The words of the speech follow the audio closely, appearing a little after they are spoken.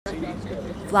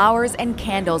Flowers and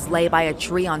candles lay by a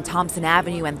tree on Thomson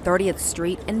Avenue and 30th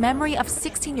Street in memory of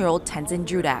 16-year-old Tenzin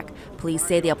Drudak. Police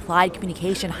say the Applied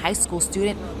Communication High School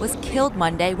student was killed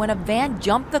Monday when a van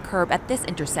jumped the curb at this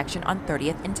intersection on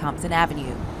 30th and Thomson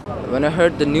Avenue. When I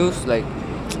heard the news,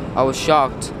 I was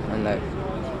shocked and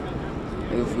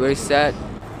it was very sad.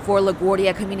 4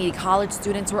 LaGuardia Community College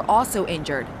students were also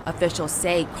injured. Officials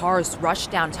say cars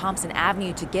rushed down Thomson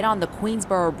Avenue to get on the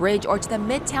Queensboro Bridge or to the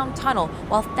Midtown Tunnel,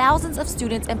 while thousands of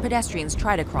students and pedestrians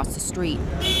tried to cross the street.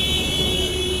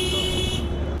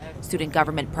 Student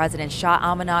Government President Shah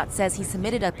Amanat says he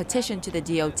submitted a petition to the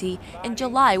DOT in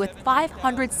July with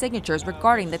 500 signatures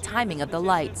regarding the timing of the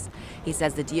lights. He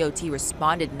says the DOT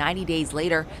responded 90 days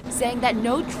later, saying that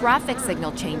no traffic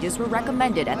signal changes were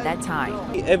recommended at that time.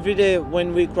 Every day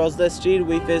when we cross the street,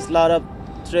 we face a lot of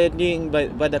threatening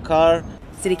by the car.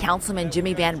 City Councilman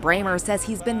Jimmy Van Bramer says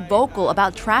he's been vocal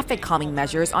about traffic calming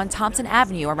measures on Thomson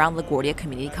Avenue around LaGuardia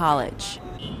Community College.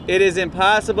 It is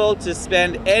impossible to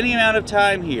spend any amount of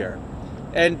time here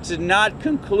and to not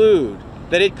conclude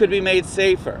that it could be made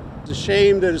safer. It's a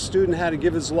shame that a student had to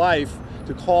give his life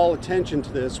to call attention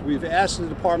to this. We've asked the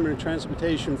Department of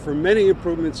Transportation for many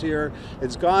improvements here.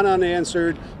 It's gone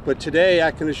unanswered, but today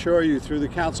I can assure you through the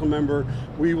council member,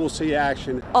 we will see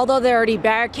action. Although there are already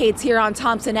barricades here on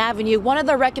Thomson Avenue, one of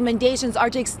the recommendations are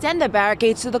to extend the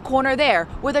barricades to the corner there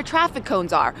where the traffic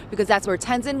cones are, because that's where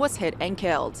Tenzin was hit and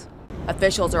killed.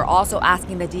 Officials are also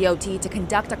asking the DOT to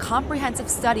conduct a comprehensive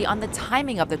study on the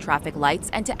timing of the traffic lights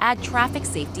and to add traffic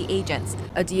safety agents.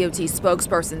 A DOT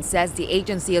spokesperson says the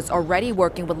agency is already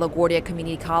working with LaGuardia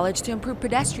Community College to improve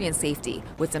pedestrian safety,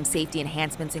 with some safety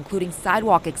enhancements including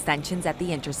sidewalk extensions at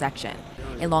the intersection.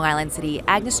 In Long Island City,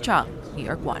 Agnes Chung, New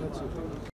York 1.